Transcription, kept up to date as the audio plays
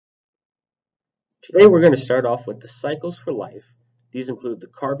Today we're going to start off with the cycles for life. These include the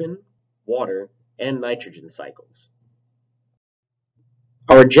carbon, water, and nitrogen cycles.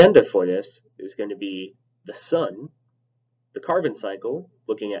 Our agenda for this is going to be the sun, the carbon cycle,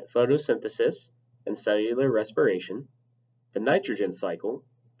 looking at photosynthesis and cellular respiration, the nitrogen cycle,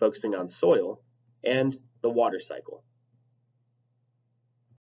 focusing on soil, and the water cycle.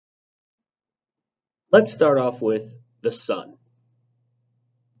 Let's start off with the sun.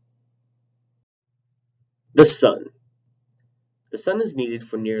 The sun. The sun is needed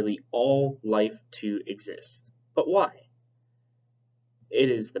for nearly all life to exist. But why? It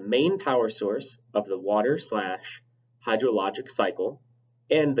is the main power source of the water/hydrologic cycle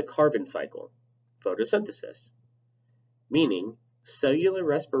and the carbon cycle, photosynthesis, meaning cellular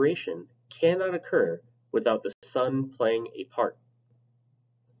respiration cannot occur without the sun playing a part.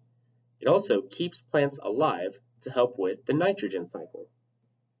 It also keeps plants alive to help with the nitrogen cycle.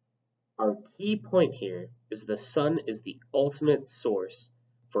 Our key point here is the sun is the ultimate source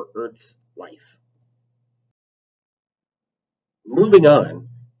for Earth's life. Moving on,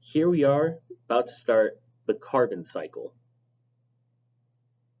 here we are about to start the carbon cycle.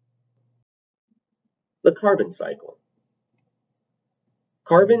 The carbon cycle.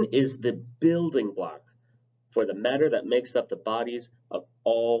 Carbon is the building block for the matter that makes up the bodies of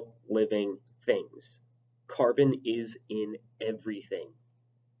all living things. Carbon is in everything.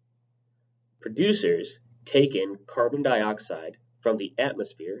 Producers take in carbon dioxide from the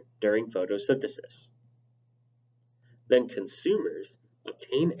atmosphere during photosynthesis. Then consumers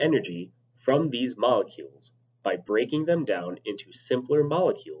obtain energy from these molecules by breaking them down into simpler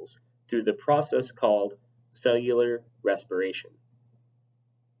molecules through the process called cellular respiration.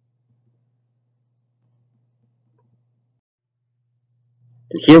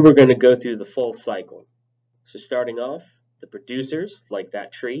 And here we're going to go through the full cycle. So starting off, the producers, like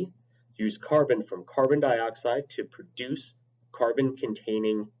that tree, use carbon from carbon dioxide to produce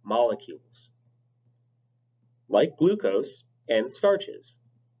carbon-containing molecules, like glucose and starches.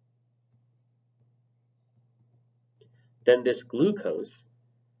 Then this glucose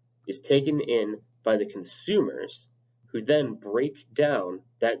is taken in by the consumers, who then break down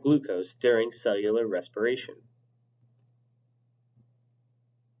that glucose during cellular respiration.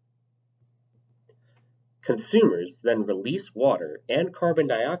 Consumers then release water and carbon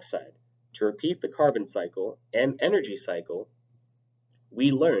dioxide to repeat the carbon cycle and energy cycle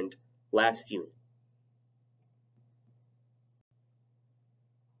we learned last unit.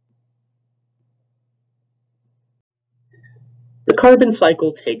 The carbon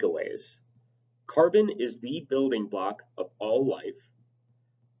cycle takeaways. Carbon is the building block of all life.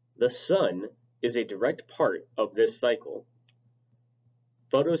 The sun is a direct part of this cycle.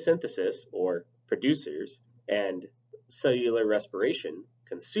 Photosynthesis, or producers, and cellular respiration,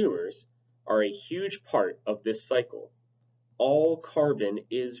 consumers, are a huge part of this cycle. All carbon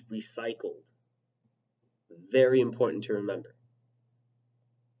is recycled. Very important to remember.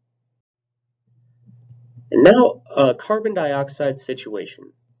 And now, a carbon dioxide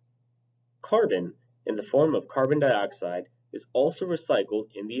situation. Carbon, in the form of carbon dioxide, is also recycled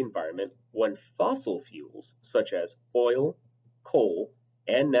in the environment when fossil fuels, such as oil, coal,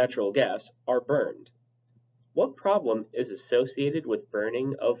 and natural gas, are burned. What problem is associated with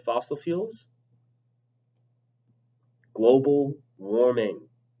burning of fossil fuels? Global warming.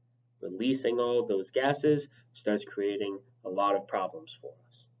 Releasing all those gases starts creating a lot of problems for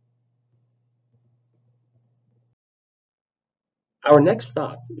us. Our next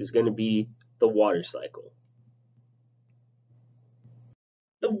stop is going to be the water cycle.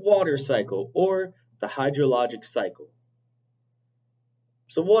 The water cycle, or the hydrologic cycle.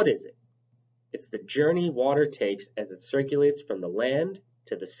 So what is it? It's the journey water takes as it circulates from the land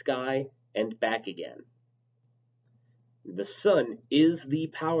to the sky and back again. The sun is the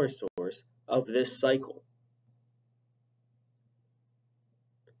power source of this cycle.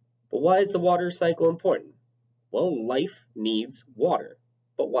 But why is the water cycle important? Well, life needs water.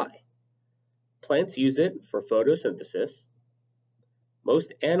 But why? Plants use it for photosynthesis.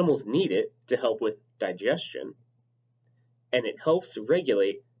 Most animals need it to help with digestion. And it helps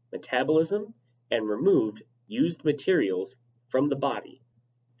regulate metabolism and remove used materials from the body.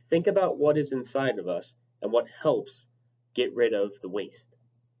 Think about what is inside of us and what helps get rid of the waste.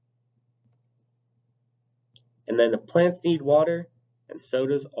 And then the plants need water, and so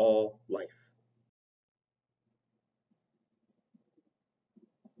does all life.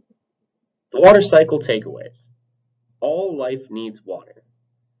 The water cycle takeaways. All life needs water.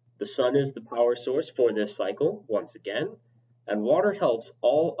 The sun is the power source for this cycle, once again, and water helps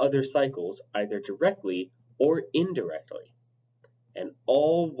all other cycles either directly or indirectly. and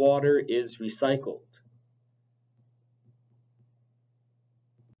all water is recycled.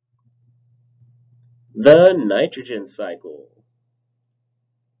 The nitrogen cycle.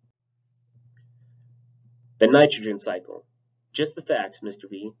 The nitrogen cycle. Just the facts, Mr.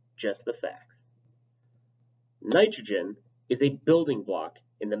 B, just the facts. Nitrogen is a building block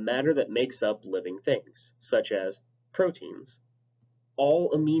in the matter that makes up living things, such as proteins.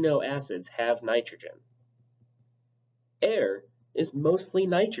 All amino acids have nitrogen. Air is mostly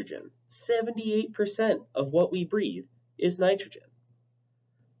nitrogen. 78% of what we breathe is nitrogen.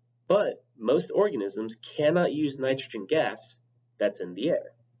 But most organisms cannot use nitrogen gas that's in the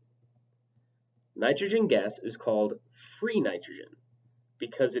air. Nitrogen gas is called free nitrogen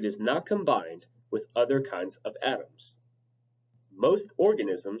because it is not combined with other kinds of atoms. Most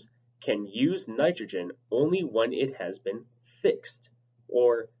organisms can use nitrogen only when it has been fixed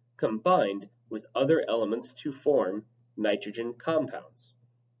or combined with other elements to form nitrogen compounds.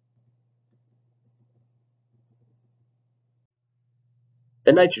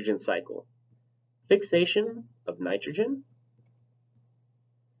 The nitrogen cycle. Fixation of nitrogen.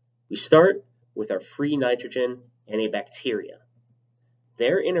 We start with our free nitrogen and a bacteria.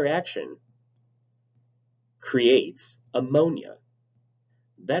 Their interaction creates ammonia.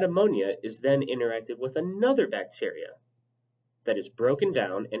 That ammonia is then interacted with another bacteria that is broken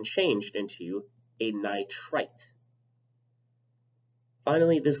down and changed into a nitrite.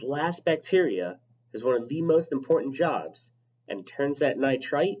 Finally, this last bacteria has one of the most important jobs and turns that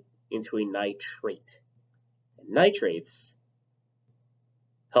nitrite into a nitrate. And nitrates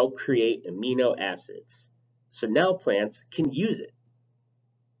help create amino acids. So now plants can use it.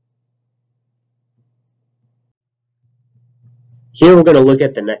 Here we're going to look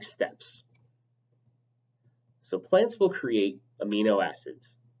at the next steps. So plants will create amino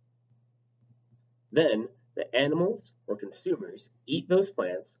acids. Then the animals or consumers eat those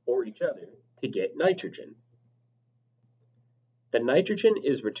plants or each other to get nitrogen. The nitrogen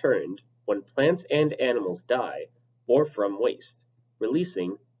is returned when plants and animals die or from waste,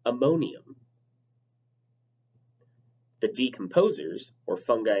 releasing ammonium. The decomposers, or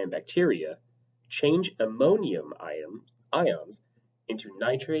fungi and bacteria, change ammonium ions into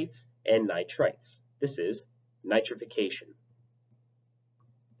nitrates and nitrites. This is nitrification.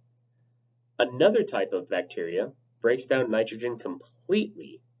 Another type of bacteria breaks down nitrogen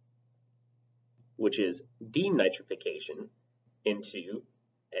completely, which is denitrification, into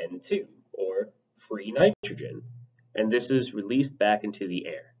N2, or free nitrogen, and this is released back into the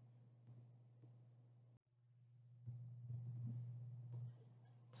air.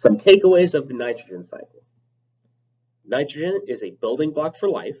 Some takeaways of the nitrogen cycle. Nitrogen is a building block for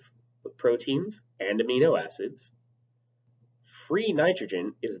life with proteins and amino acids. Free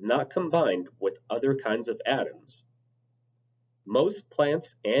nitrogen is not combined with other kinds of atoms. Most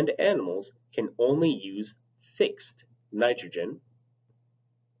plants and animals can only use fixed nitrogen.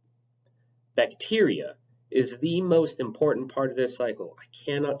 Bacteria is the most important part of this cycle. I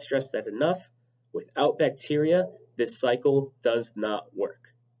cannot stress that enough. Without bacteria, this cycle does not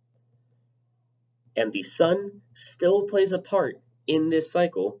work. And the sun still plays a part in this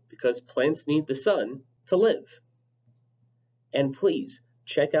cycle because plants need the sun to live. And please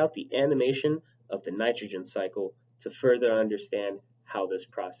check out the animation of the nitrogen cycle to further understand how this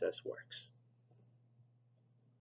process works.